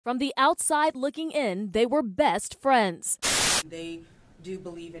From the outside looking in, they were best friends. They do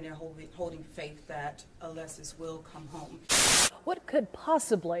believe in their holding faith that Alexis will come home. What could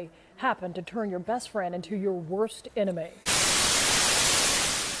possibly happen to turn your best friend into your worst enemy?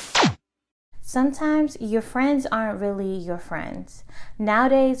 Sometimes your friends aren't really your friends.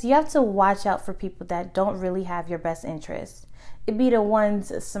 Nowadays, you have to watch out for people that don't really have your best interests. It be the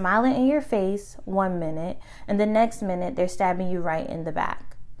ones smiling in your face 1 minute, and the next minute they're stabbing you right in the back.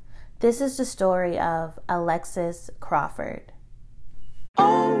 This is the story of Alexis Crawford.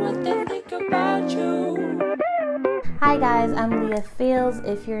 Oh, what they think about you. Hi guys, I'm Leya Fields.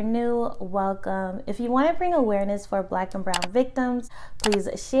 If you're new, welcome. If you want to bring awareness for Black and Brown victims, please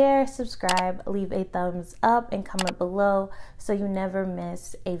share, subscribe, leave a thumbs up, and comment below so you never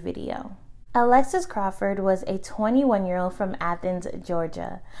miss a video. Alexis Crawford was a 21-year-old from Athens,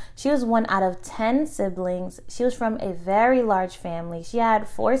 Georgia. She was one out of 10 siblings. She was from a very large family. She had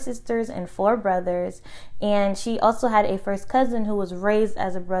 4 sisters and 4 brothers, and she also had a first cousin who was raised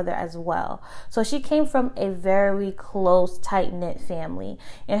as a brother as well. So she came from a very close, tight-knit family,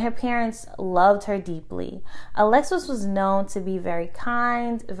 and her parents loved her deeply. Alexis was known to be very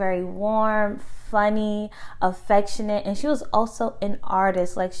kind, very warm, funny, affectionate, and she was also an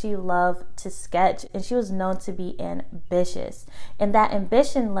artist. Like, she loved to sketch, and she was known to be ambitious, and that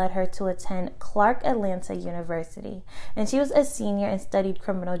ambition led her to attend Clark Atlanta University, and she was a senior and studied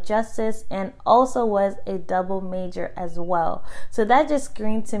criminal justice and also was a double major as well. So that just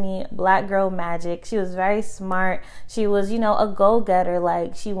screamed to me Black girl magic. She was very smart. She was, a go-getter.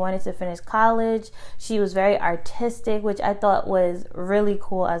 Like, she wanted to finish college. She was very artistic, which I thought was really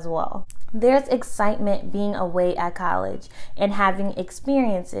cool as well. There's excitement being away at college and having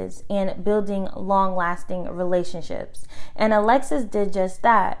experiences and building long-lasting relationships. And Alexis did just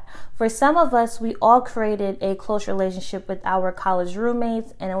that. For some of us, we all created a close relationship with our college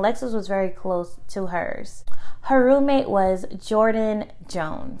roommates, and Alexis was very close to hers. Her roommate was Jordan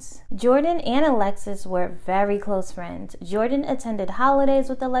Jones. Jordan and Alexis were very close friends. Jordan attended holidays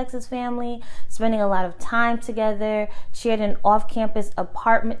with Alexis' family, spending a lot of time together, shared an off-campus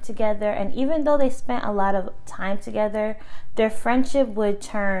apartment together, and even though they spent a lot of time together, their friendship would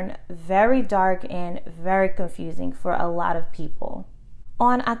turn very dark and very confusing for a lot of people.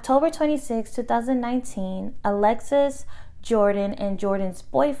 On October 26, 2019, Alexis, Jordan, and Jordan's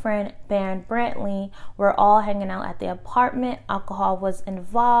boyfriend, Baron Brantley, were all hanging out at the apartment. Alcohol was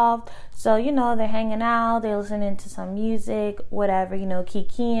involved. So, they're hanging out, they're listening to some music, whatever,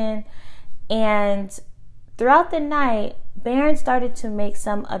 kikiing. And throughout the night, Baron started to make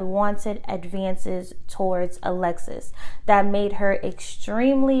some unwanted advances towards Alexis that made her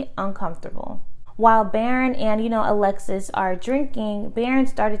extremely uncomfortable. While Baron and, Alexis are drinking, Baron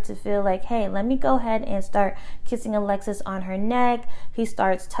started to feel like, hey, let me go ahead and start kissing Alexis on her neck. He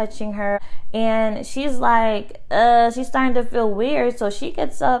starts touching her, and she's like, she's starting to feel weird. So she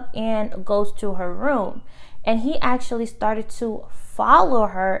gets up and goes to her room, and he actually started to follow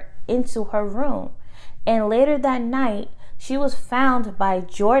her into her room. And later that night, she was found by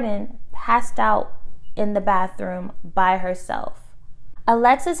Jordan passed out in the bathroom by herself.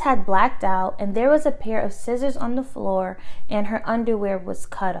 Alexis had blacked out, and there was a pair of scissors on the floor, and her underwear was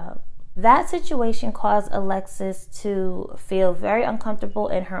cut up. That situation caused Alexis to feel very uncomfortable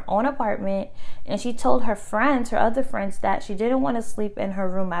in her own apartment, and she told her friends, her other friends, that she didn't want to sleep in her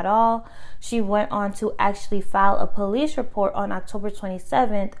room at all. She went on to actually file a police report on October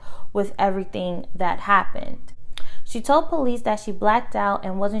 27th with everything that happened. She told police that she blacked out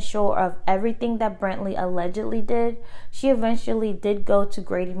and wasn't sure of everything that Brantley allegedly did. She eventually did go to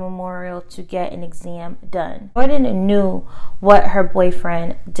Grady Memorial to get an exam done. Jordan knew what her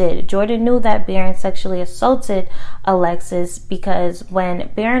boyfriend did. Jordan knew that Baron sexually assaulted Alexis because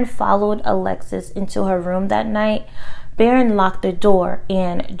when Baron followed Alexis into her room that night, Baron locked the door,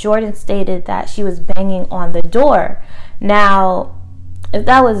 and Jordan stated that she was banging on the door. Now, if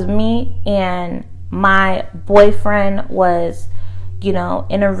that was me and my boyfriend was, in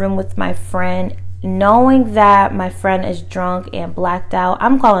a room with my friend, knowing that my friend is drunk and blacked out,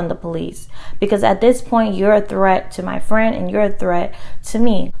 I'm calling the police, because at this point you're a threat to my friend and you're a threat to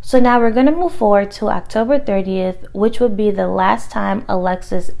me. So now we're going to move forward to October 30th, which would be the last time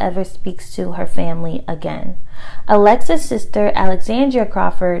Alexis ever speaks to her family again. Alexis' sister, Alexandria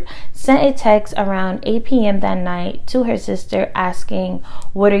Crawford, sent a text around 8 p.m. that night to her sister asking,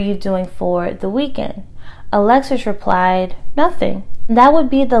 "What are you doing for the weekend?" Alexis replied, "Nothing." That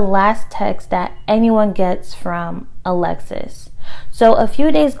would be the last text that anyone gets from Alexis. So a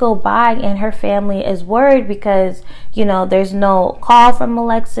few days go by and her family is worried because, there's no call from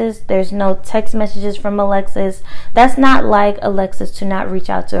Alexis. There's no text messages from Alexis. That's not like Alexis to not reach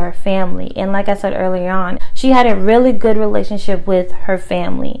out to her family. And like I said earlier on, she had a really good relationship with her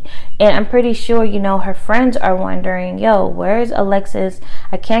family. And I'm pretty sure, her friends are wondering, yo, where's Alexis?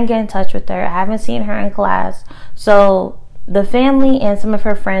 I can't get in touch with her. I haven't seen her in class. So the family and some of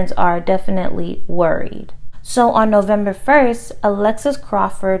her friends are definitely worried. So on November 1st, Alexis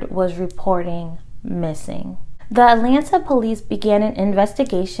Crawford was reporting missing. The Atlanta police began an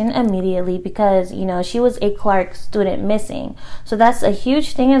investigation immediately because, she was a Clark student missing. So that's a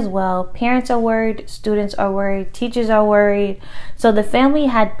huge thing as well. Parents are worried, students are worried, teachers are worried. So the family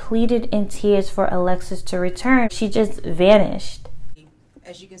had pleaded in tears for Alexis to return. She just vanished.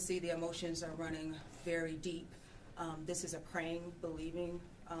 As you can see, the emotions are running very deep. This is a praying, believing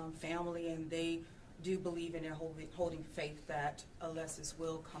family, and they do believe in their holding faith that Alexis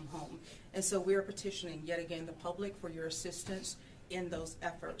will come home. And so we're petitioning yet again the public for your assistance in those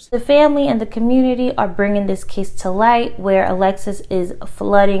efforts. The family and the community are bringing this case to light where Alexis is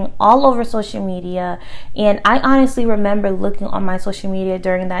flooding all over social media. And I honestly remember looking on my social media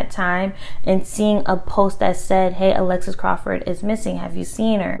during that time and seeing a post that said, hey, Alexis Crawford is missing. Have you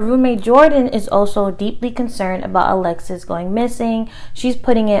seen her? Her roommate Jordan is also deeply concerned about Alexis going missing. She's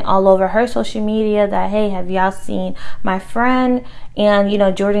putting it all over her social media that, hey, have y'all seen my friend? And,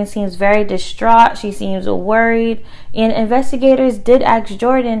 Jordan seems very distraught. She seems worried. And investigators did ask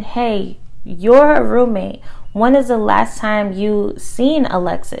Jordan, hey, you're her roommate. When is the last time you seen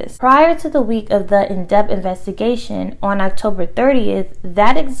Alexis? Prior to the week of the in-depth investigation on October 30th,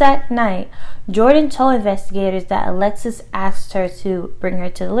 that exact night, Jordan told investigators that Alexis asked her to bring her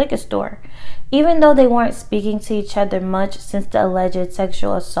to the liquor store. Even though they weren't speaking to each other much since the alleged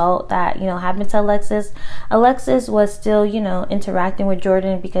sexual assault that, happened to Alexis, Alexis was still, interacting with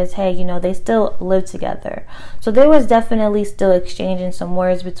Jordan because, hey, they still live together. So there was definitely still exchanging some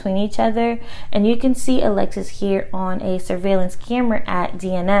words between each other. And you can see Alexis here on a surveillance camera at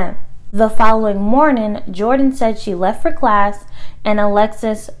D&M. The following morning, Jordan said she left for class and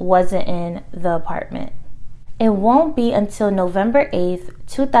Alexis wasn't in the apartment. It won't be until November 8th,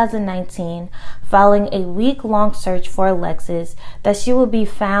 2019, following a week-long search for Alexis, that she will be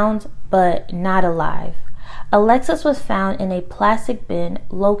found but not alive. Alexis was found in a plastic bin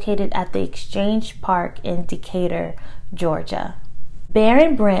located at the Exchange Park in Decatur, Georgia.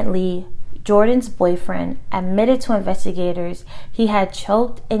 Baron Brantley, Jordan's boyfriend, admitted to investigators he had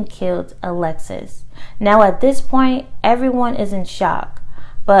choked and killed Alexis. Now at this point, everyone is in shock.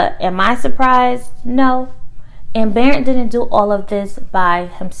 But am I surprised? No. And Barrett didn't do all of this by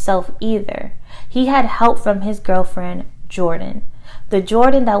himself either. He had help from his girlfriend, Jordan. The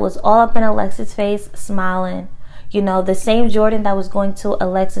Jordan that was all up in Alexis' face, smiling. The same Jordan that was going to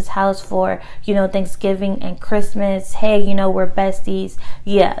Alexis' house for, Thanksgiving and Christmas. Hey, we're besties.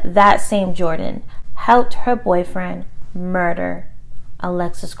 Yeah, that same Jordan helped her boyfriend murder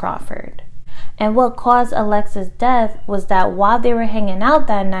Alexis Crawford. And what caused Alexis' death was that while they were hanging out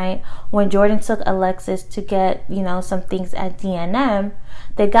that night, when Jordan took Alexis to get, some things at D&M,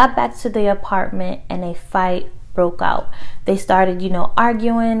 they got back to the apartment and a fight broke out. They started,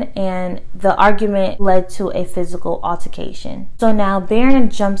 arguing, and the argument led to a physical altercation. So now Barron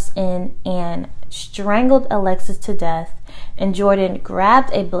jumps in and strangled Alexis to death, and Jordan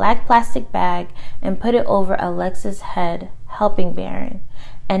grabbed a black plastic bag and put it over Alexis' head, helping Barron.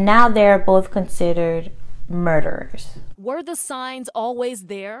 And now they're both considered murderers. Were the signs always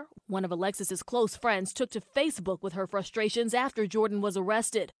there? One of Alexis's close friends took to Facebook with her frustrations after Jordan was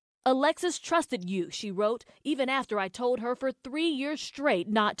arrested. Alexis trusted you, she wrote, even after I told her for 3 years straight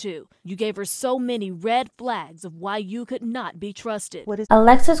not to. You gave her so many red flags of why you could not be trusted.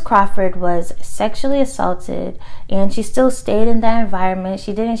 Alexis Crawford was sexually assaulted, and she still stayed in that environment.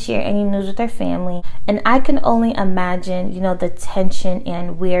 She didn't share any news with her family. And I can only imagine, the tension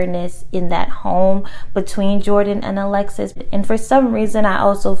and weirdness in that home between Jordan and Alexis. And for some reason, I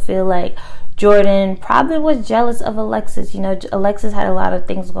also feel like Jordan probably was jealous of Alexis. Alexis had a lot of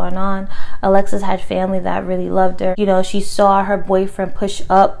things going on. Alexis had family that really loved her. She saw her boyfriend push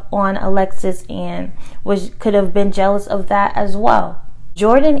up on Alexis and could have been jealous of that as well.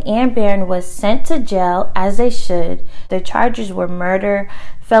 Jordan and Barron was sent to jail, as they should. Their charges were murder,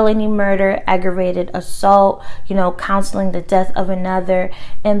 felony murder, aggravated assault, counseling the death of another.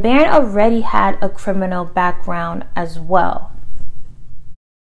 And Barron already had a criminal background as well.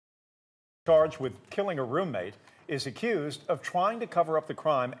 Charged with killing a roommate, is accused of trying to cover up the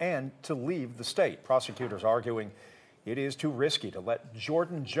crime and to leave the state. Prosecutors arguing it is too risky to let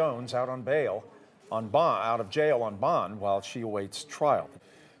Jordan Jones out on bail. out of jail on bond while she awaits trial.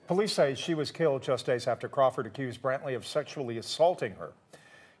 Police say she was killed just days after Crawford accused Brantley of sexually assaulting her.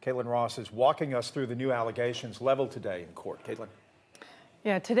 Caitlin Ross is walking us through the new allegations leveled today in court. Caitlin.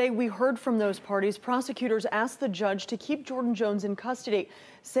 Yeah, today we heard from those parties. Prosecutors asked the judge to keep Jordan Jones in custody,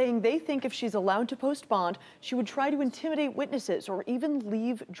 saying they think if she's allowed to post bond, she would try to intimidate witnesses or even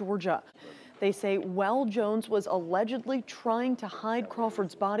leave Georgia. They say while Jones was allegedly trying to hide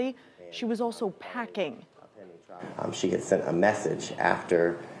Crawford's body, she was also packing. She had sent a message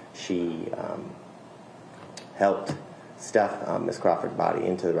after she helped stuff Miss Crawford's body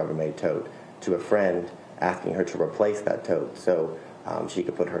into the Rubbermaid tote to a friend, asking her to replace that tote so she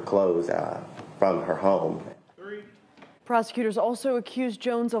could put her clothes from her home. Prosecutors also accused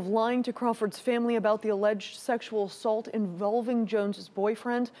Jones of lying to Crawford's family about the alleged sexual assault involving Jones's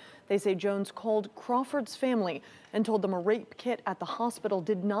boyfriend. They say Jones called Crawford's family and told them a rape kit at the hospital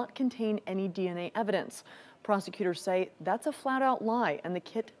did not contain any DNA evidence. Prosecutors say that's a flat-out lie, and the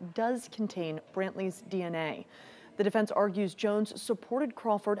kit does contain Brantley's DNA. The defense argues Jones supported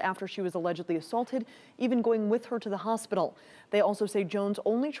Crawford after she was allegedly assaulted, even going with her to the hospital. They also say Jones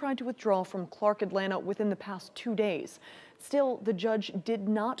only tried to withdraw from Clark, Atlanta within the past 2 days. Still, the judge did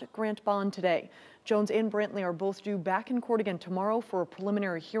not grant bond today. Jones and Brantley are both due back in court again tomorrow for a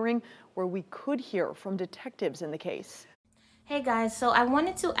preliminary hearing where we could hear from detectives in the case. Hey guys, so I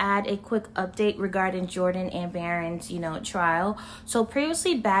wanted to add a quick update regarding Jordan and Barron's, trial. So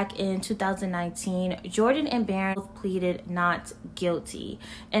previously back in 2019, Jordan and Barron both pleaded not guilty,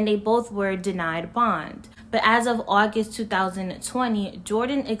 and they both were denied bond. But as of August 2020,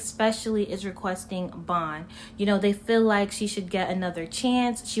 Jordan especially is requesting bond. They feel like she should get another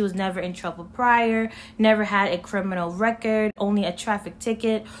chance. She was never in trouble prior, never had a criminal record, only a traffic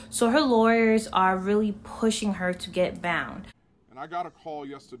ticket. So her lawyers are really pushing her to get bound. And I got a call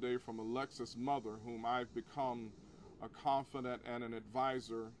yesterday from Alexis' mother, whom I've become a confidant and an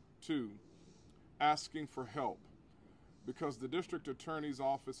advisor to, asking for help because the district attorney's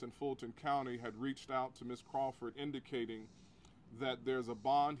office in Fulton County had reached out to Ms. Crawford indicating that there's a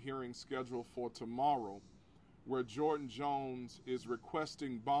bond hearing scheduled for tomorrow where Jordan Jones is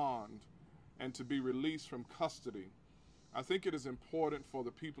requesting bond and to be released from custody. I think it is important for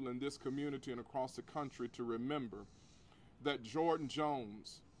the people in this community and across the country to remember that Jordan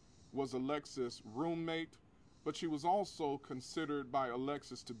Jones was Alexis' roommate, but she was also considered by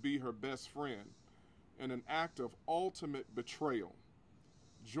Alexis to be her best friend. In an act of ultimate betrayal,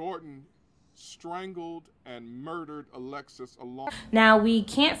 Jordan strangled and murdered Alexis along. Now, we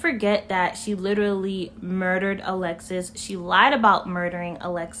can't forget that she literally murdered Alexis. She lied about murdering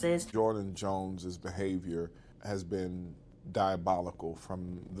Alexis. Jordan Jones's behavior has been diabolical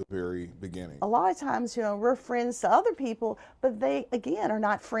from the very beginning. A lot of times, we're friends to other people, but they, again, are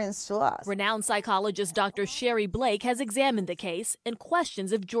not friends to us. Renowned psychologist Dr. Sherry Blake has examined the case and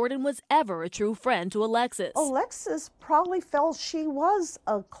questions if Jordan was ever a true friend to Alexis. Alexis probably felt she was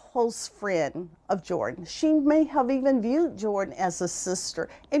a close friend of Jordan. She may have even viewed Jordan as a sister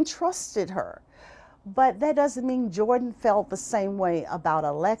and trusted her. But that doesn't mean Jordan felt the same way about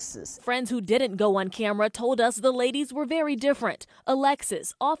Alexis. Friends who didn't go on camera told us the ladies were very different.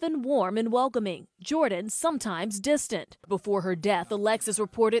 Alexis, often warm and welcoming. Jordan, sometimes distant. Before her death, Alexis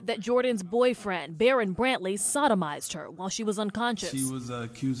reported that Jordan's boyfriend, Baron Brantley, sodomized her while she was unconscious. She was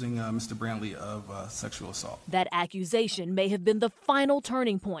accusing Mr. Brantley of sexual assault. That accusation may have been the final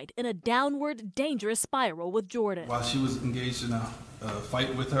turning point in a downward, dangerous spiral with Jordan. While she was engaged in a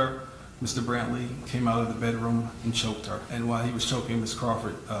fight with her, Mr. Brantley came out of the bedroom and choked her. And while he was choking Ms.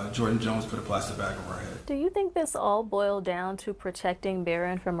 Crawford, Jordan Jones put a plastic bag over her head. Do you think this all boiled down to protecting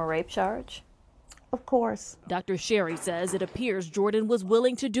Baron from a rape charge? Of course. Dr. Sherry says it appears Jordan was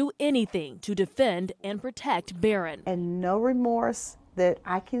willing to do anything to defend and protect Baron. And no remorse that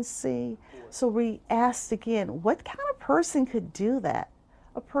I can see. So we asked again, what kind of person could do that?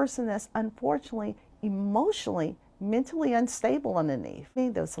 A person that's unfortunately emotionally mentally unstable underneath. I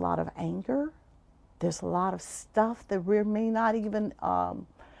mean, there's a lot of anger. There's a lot of stuff that we may not even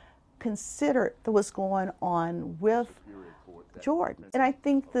consider what's going on with Jordan. And I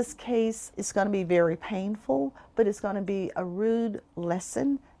think this case is going to be very painful, but it's going to be a rude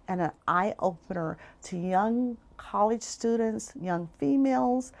lesson and an eye-opener to young college students, young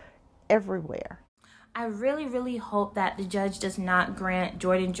females, everywhere. I really, really hope that the judge does not grant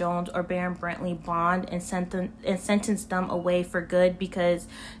Jordan Jones or Baron Brantley bond and sentence them away for good, because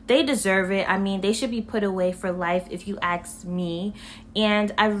they deserve it. I mean, they should be put away for life if you ask me.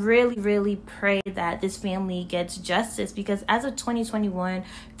 And I really, really pray that this family gets justice, because as of 2021,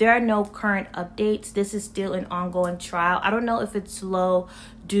 there are no current updates. This is still an ongoing trial. I don't know if it's slow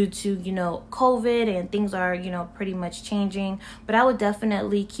due to, COVID and things are, pretty much changing. But I would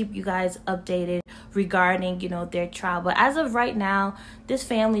definitely keep you guys updated regarding, their trial. But as of right now, this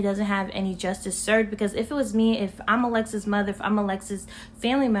family doesn't have any justice served, because if it was me, if I'm Alexis' mother, if I'm Alexis'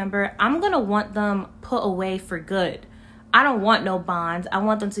 family member, I'm going to want them put away for good. I don't want no bonds. I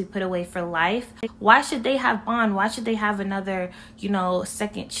want them to be put away for life. Why should they have bond? Why should they have another,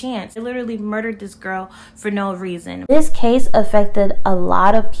 second chance? They literally murdered this girl for no reason. This case affected a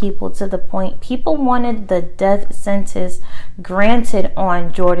lot of people to the point people wanted the death sentence granted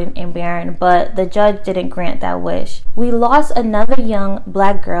on Jordan and Barron, but the judge didn't grant that wish. We lost another young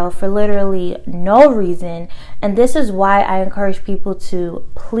black girl for literally no reason, and this is why I encourage people to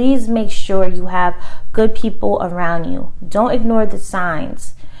please make sure you have good people around you. Don't ignore the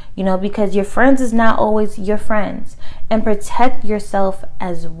signs, because your friends is not always your friends, and protect yourself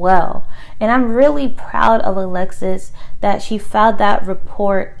as well. And I'm really proud of Alexis that she filed that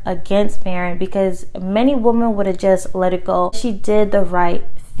report against Barron, because many women would have just let it go. She did the right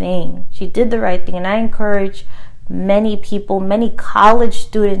thing. She did the right thing. And I encourage many people, many college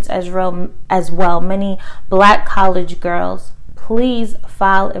students as well, many black college girls, please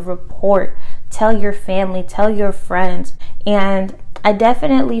file a report. Tell your family, tell your friends. And I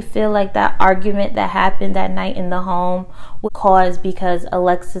definitely feel like that argument that happened that night in the home was caused because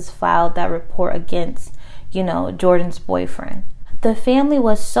Alexis filed that report against, Jordan's boyfriend. The family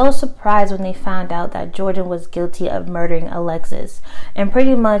was so surprised when they found out that Jordan was guilty of murdering Alexis, and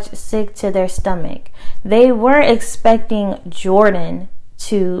pretty much sick to their stomach. They weren't expecting Jordan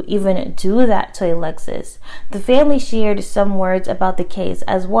to even do that to Alexis. The family shared some words about the case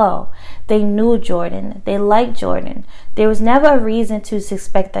as well. They knew Jordan. They liked Jordan. There was never a reason to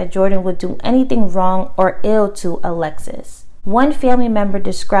suspect that Jordan would do anything wrong or ill to Alexis. One family member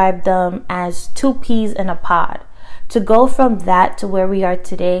described them as two peas in a pod. To go from that to where we are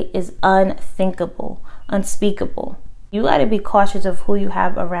today is unthinkable, unspeakable. You got to be cautious of who you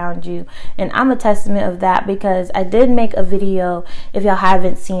have around you. And I'm a testament of that, because I did make a video, if y'all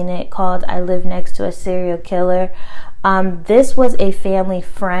haven't seen it, called I Live Next to a Serial Killer. This was a family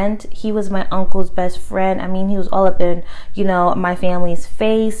friend. He was my uncle's best friend. I mean, he was all up in, my family's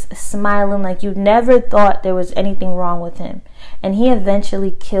face, smiling like you never thought there was anything wrong with him. And he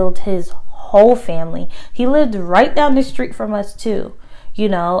eventually killed his whole family. He lived right down the street from us too.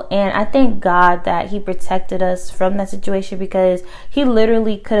 And I thank God that he protected us from that situation, because he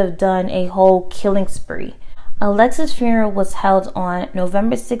literally could have done a whole killing spree. Alexis' funeral was held on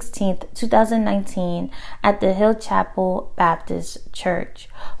November 16th, 2019 at the Hill Chapel Baptist Church,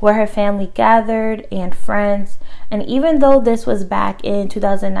 where her family gathered and friends. And even though this was back in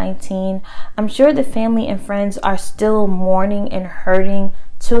 2019, I'm sure the family and friends are still mourning and hurting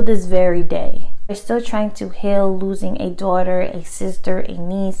to this very day. They're still trying to heal losing a daughter, a sister, a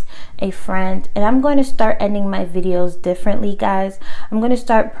niece, a friend. And I'm going to start ending my videos differently, guys. I'm going to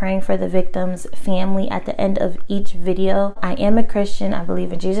start praying for the victim's family at the end of each video. I am a Christian. I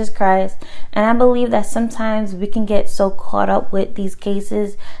believe in Jesus Christ. And I believe that sometimes we can get so caught up with these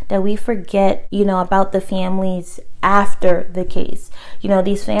cases that we forget, about the families after the case.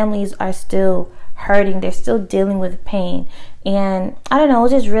 These families are still hurting. They're still dealing with pain. And I don't know, it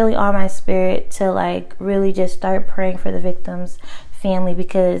was just really on my spirit to really just start praying for the victim's family,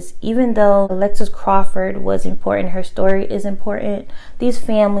 because even though Alexis Crawford was important, her story is important, these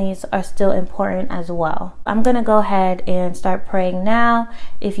families are still important as well. I'm going to go ahead and start praying now.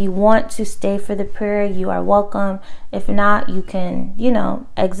 If you want to stay for the prayer, you are welcome. If not, you can,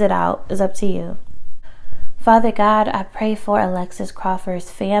 exit out. It's up to you. Father God, I pray for Alexis Crawford's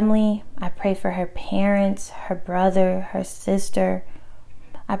family. I pray for her parents, her brother, her sister.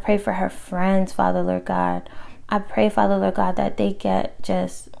 I pray for her friends, Father, Lord God. I pray, Father, Lord God, that they get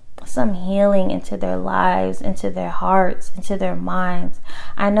just some healing into their lives, into their hearts, into their minds.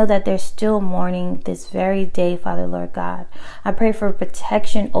 I know that they're still mourning this very day, Father, Lord God. I pray for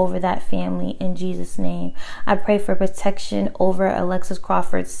protection over that family in Jesus' name. I pray for protection over Alexis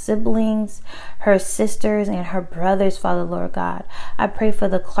Crawford's siblings, her sisters, and her brothers, Father, Lord God. I pray for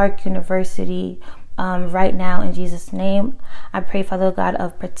the Clark University right now in Jesus' name. I pray, Father God,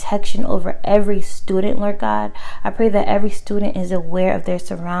 of protection over every student, Lord God. I pray that every student is aware of their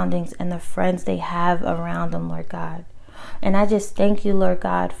surroundings and the friends they have around them, Lord God. And I just thank you, Lord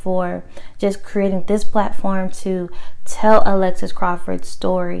God, for just creating this platform to tell Alexis Crawford's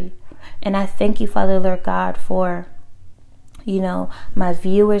story. And I thank you, Father, Lord God, for my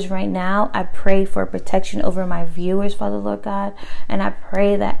viewers right now. I pray for protection over my viewers, Father, Lord God. And I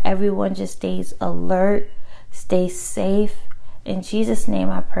pray that everyone just stays alert, stays safe. In Jesus'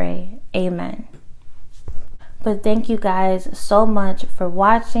 name I pray. Amen. But thank you guys so much for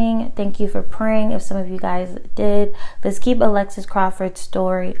watching. Thank you for praying if some of you guys did. Let's keep Alexis Crawford's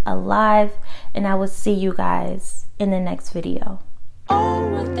story alive, and I will see you guys in the next video. Oh,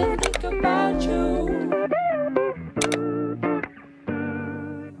 what they think about